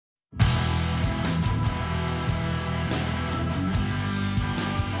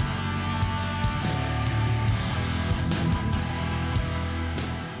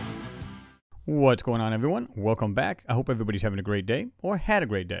What's going on, everyone? Welcome back. I hope everybody's having a great day or had a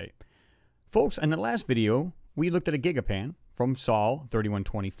great day. Folks, in the last video, we looked at a gigapan from Sol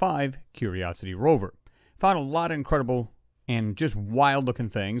 3125 Curiosity rover. Found a lot of incredible and just wild-looking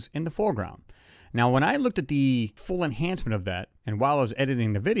things in the foreground. Now, when I looked at the full enhancement of that, and while I was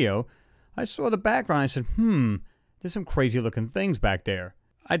editing the video, I saw the background. I said, there's some crazy-looking things back there.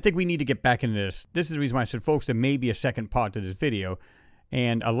 I think we need to get back into this. This is the reason why I said, folks, there may be a second part to this video.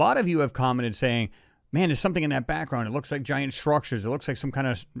 And a lot of you have commented saying, man, there's something in that background. It looks like giant structures. It looks like some kind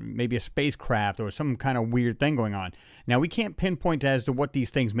of, maybe a spacecraft or some kind of weird thing going on. Now, we can't pinpoint as to what these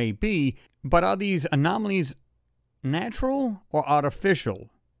things may be, but are these anomalies natural or artificial?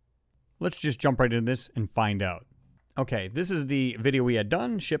 Let's just jump right into this and find out. Okay, this is the video we had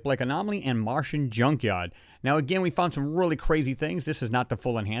done, Ship Like Anomaly and Martian Junkyard. Now, again, we found some really crazy things. This is not the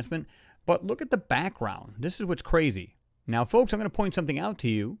full enhancement, but look at the background. This is what's crazy. Now, folks, I'm going to point something out to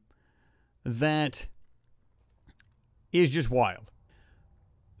you that is just wild.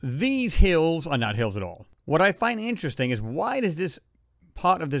 These hills are not hills at all. What I find interesting is, why does this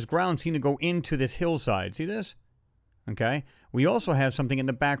part of this ground seem to go into this hillside? See this? Okay. We also have something in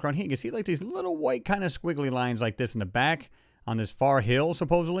the background here. You can see like these little white kind of squiggly lines like this in the back on this far hill,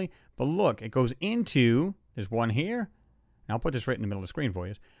 supposedly. But look, it goes into this one here. And I'll put this right in the middle of the screen for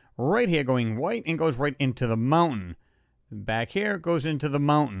you. Right here going white and goes right into the mountain. Back here goes into the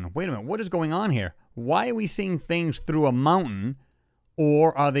mountain. Wait a minute, what is going on here? Why are we seeing things through a mountain,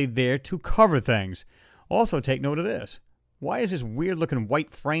 or are they there to cover things? Also, take note of this. Why is this weird looking white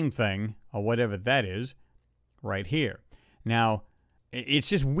frame thing, or whatever that is, right here? Now, it's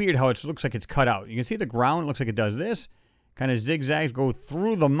just weird how it looks like it's cut out. You can see the ground looks like it does this. Kind of zigzags go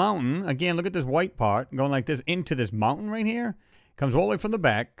through the mountain. Again, look at this white part going like this into this mountain right here. Comes all the way from the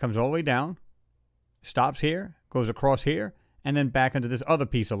back, comes all the way down, stops here, goes across here, and then back into this other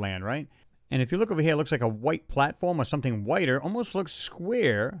piece of land, right? And if you look over here, it looks like a white platform or something whiter. Almost looks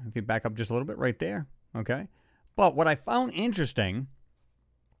square. If you back up just a little bit right there, okay? But what I found interesting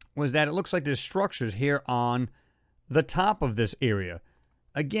was that it looks like there's structures here on the top of this area.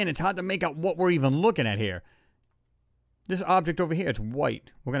 Again, it's hard to make out what we're even looking at here. This object over here, it's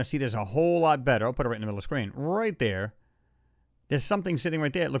white. We're going to see this a whole lot better. I'll put it right in the middle of the screen. Right there. There's something sitting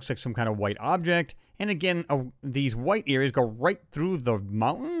right there. It looks like some kind of white object. And again, these white areas go right through the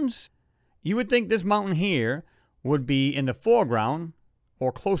mountains. You would think this mountain here would be in the foreground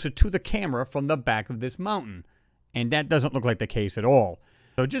or closer to the camera from the back of this mountain. And that doesn't look like the case at all.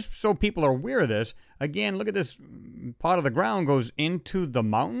 So just so people are aware of this, again, look at this part of the ground goes into the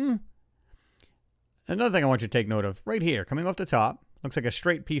mountain. Another thing I want you to take note of, right here, coming off the top, looks like a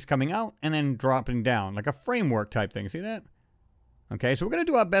straight piece coming out and then dropping down, like a framework type thing. See that? Okay, so we're going to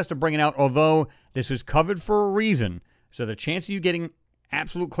do our best to bring it out, although this was covered for a reason. So the chance of you getting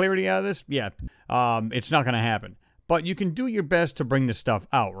absolute clarity out of this, it's not going to happen. But you can do your best to bring this stuff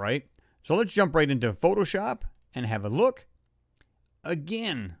out, right? So let's jump right into Photoshop and have a look.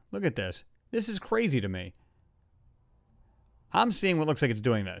 Again, look at this. This is crazy to me. I'm seeing what looks like it's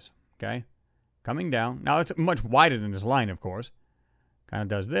doing this, okay? Coming down. Now, it's much wider than this line, of course. Kind of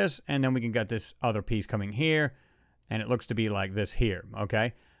does this, and then we can get this other piece coming here. And it looks to be like this here,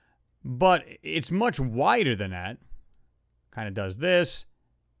 okay? But it's much wider than that. Kind of does this.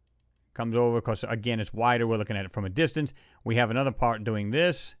 Comes over, because, again, it's wider. We're looking at it from a distance. We have another part doing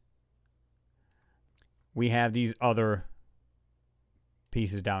this. We have these other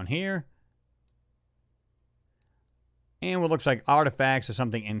pieces down here. And what looks like artifacts or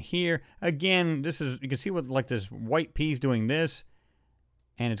something in here. Again, this is, you can see what, like this white piece doing this.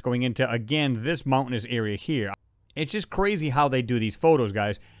 And it's going into, again, this mountainous area here. It's just crazy how they do these photos,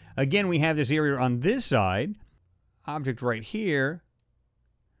 guys. Again, we have this area on this side. Object right here.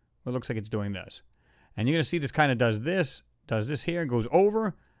 Well, it looks like it's doing this. And you're going to see this kind of does this here, and goes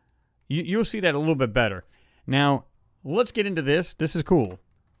over. You'll see that a little bit better. Now, let's get into this. This is cool.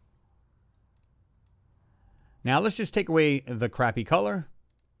 Now, let's just take away the crappy color.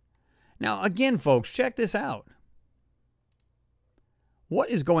 Now, again, folks, check this out. What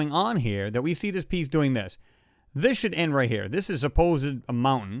is going on here that we see this piece doing this? This should end right here. This is supposed a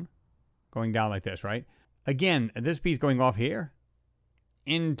mountain going down like this, right? Again, this piece going off here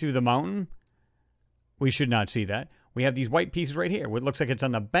into the mountain. We should not see that. We have these white pieces right here. What looks like it's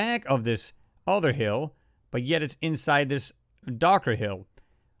on the back of this other hill, but yet it's inside this darker hill.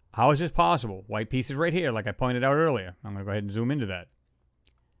 How is this possible? White pieces right here, like I pointed out earlier. I'm going to go ahead and zoom into that.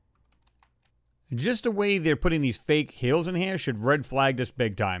 Just the way they're putting these fake hills in here should red flag this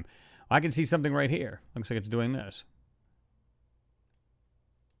big time. I can see something right here. Looks like it's doing this.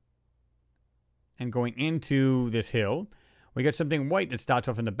 And going into this hill, we got something white that starts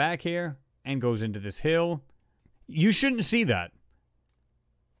off in the back here, and goes into this hill. You shouldn't see that.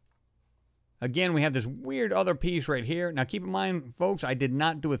 Again, we have this weird other piece right here. Now, keep in mind, folks, I did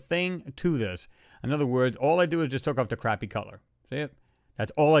not do a thing to this. In other words, all I do is just took off the crappy color. See it?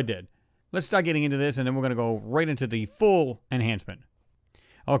 That's all I did. Let's start getting into this, and then we're going to go right into the full enhancement.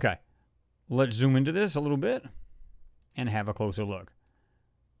 Okay. Let's zoom into this a little bit and have a closer look.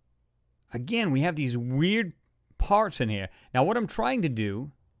 Again, we have these weird parts in here. Now, what I'm trying to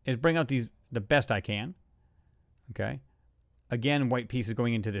do is bring out these the best I can. Okay. Again, white pieces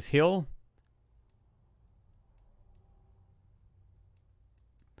going into this hill.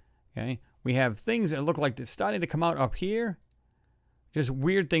 Okay, we have things that look like they're starting to come out up here. Just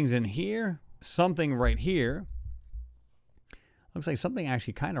weird things in here. Something right here. Looks like something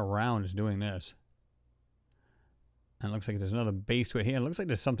actually kind of round is doing this. And it looks like there's another base to it here. It looks like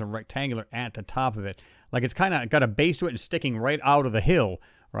there's something rectangular at the top of it. Like it's kind of got a base to it and sticking right out of the hill,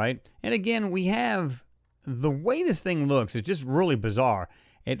 right? And again, we have the way this thing looks is just really bizarre.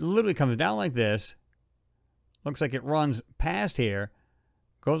 It literally comes down like this. Looks like it runs past here.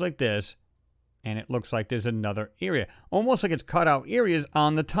 Goes like this, and it looks like there's another area. Almost like it's cut out areas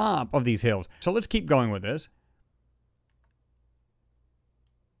on the top of these hills. So let's keep going with this.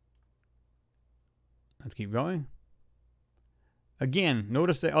 Let's keep going. Again,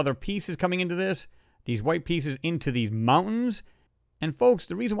 notice the other pieces coming into this. These white pieces into these mountains. And folks,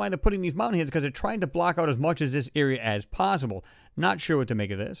 the reason why they're putting these mountain here is because they're trying to block out as much of this area as possible. Not sure what to make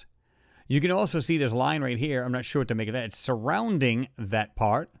of this. You can also see this line right here. I'm not sure what to make of that. It's surrounding that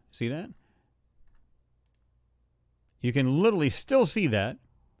part. See that? You can literally still see that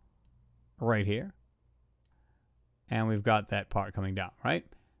right here. And we've got that part coming down, right?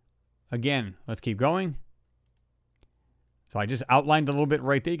 Again, let's keep going. So I just outlined a little bit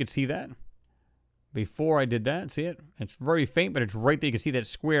right there. You can see that. Before I did that, see it? It's very faint, but it's right there. You can see that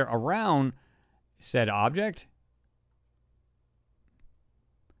square around said object.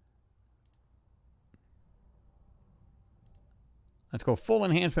 Let's go full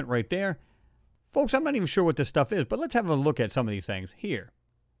enhancement right there. Folks, I'm not even sure what this stuff is, but let's have a look at some of these things here.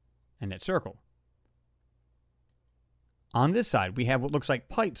 And that circle. On this side, we have what looks like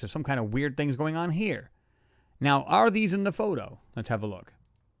pipes or some kind of weird things going on here. Now, are these in the photo? Let's have a look.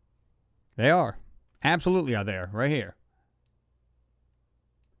 They are. Absolutely are there, right here.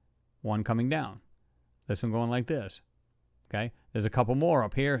 One coming down. This one going like this. Okay? There's a couple more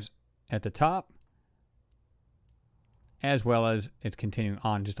up here at the top. As well as it's continuing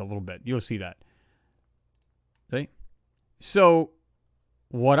on just a little bit. You'll see that. See? So,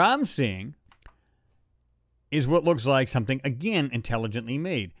 what I'm seeing is what looks like something, again, intelligently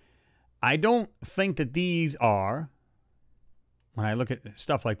made. I don't think that these are, when I look at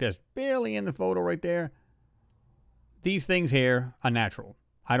stuff like this, barely in the photo right there, these things here are natural.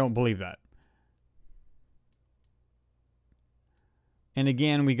 I don't believe that. And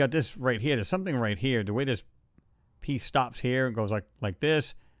again, we got this right here. There's something right here. The way this piece stops here and goes like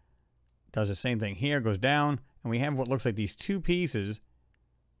this. Does the same thing here, goes down. And we have what looks like these two pieces,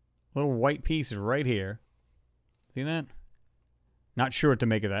 little white pieces right here. See that? Not sure what to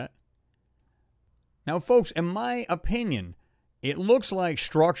make of that. Now, folks, in my opinion, it looks like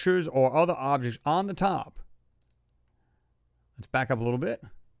structures or other objects on the top. Let's back up a little bit.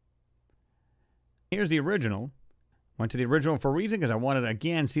 Here's the original. Went to the original for a reason because I wanted to,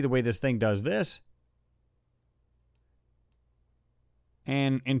 again, see the way this thing does this.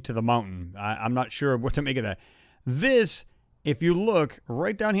 And into the mountain. I'm not sure what to make of that. This, if you look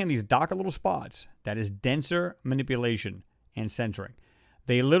right down here in these darker little spots, that is denser manipulation and centering.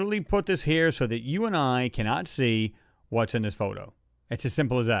 They literally put this here so that you and I cannot see what's in this photo. It's as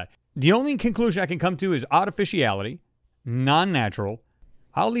simple as that. The only conclusion I can come to is artificiality, non-natural.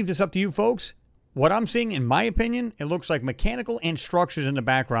 I'll leave this up to you folks. What I'm seeing, in my opinion, it looks like mechanical and structures in the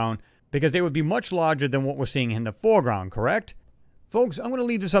background because they would be much larger than what we're seeing in the foreground, correct? Folks, I'm going to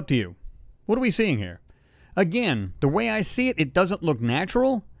leave this up to you. What are we seeing here? Again, the way I see it, it doesn't look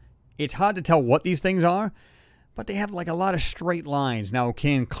natural. It's hard to tell what these things are, but they have like a lot of straight lines. Now,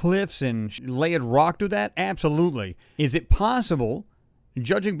 can cliffs and layered rock do that? Absolutely. Is it possible,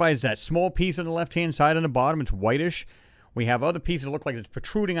 judging by that small piece on the left-hand side on the bottom, it's whitish. We have other pieces that look like it's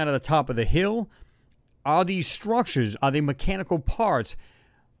protruding out of the top of the hill. Are these structures, are they mechanical parts?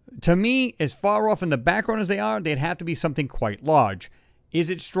 To me, as far off in the background as they are, they'd have to be something quite large. Is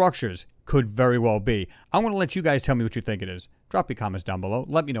it structures? Could very well be. I'm going to let you guys tell me what you think it is. Drop your comments down below.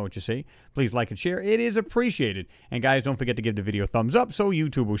 Let me know what you see. Please like and share. It is appreciated. And guys, don't forget to give the video a thumbs up so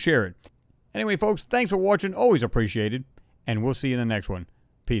YouTube will share it. Anyway, folks, thanks for watching. Always appreciated. And we'll see you in the next one.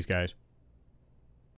 Peace, guys.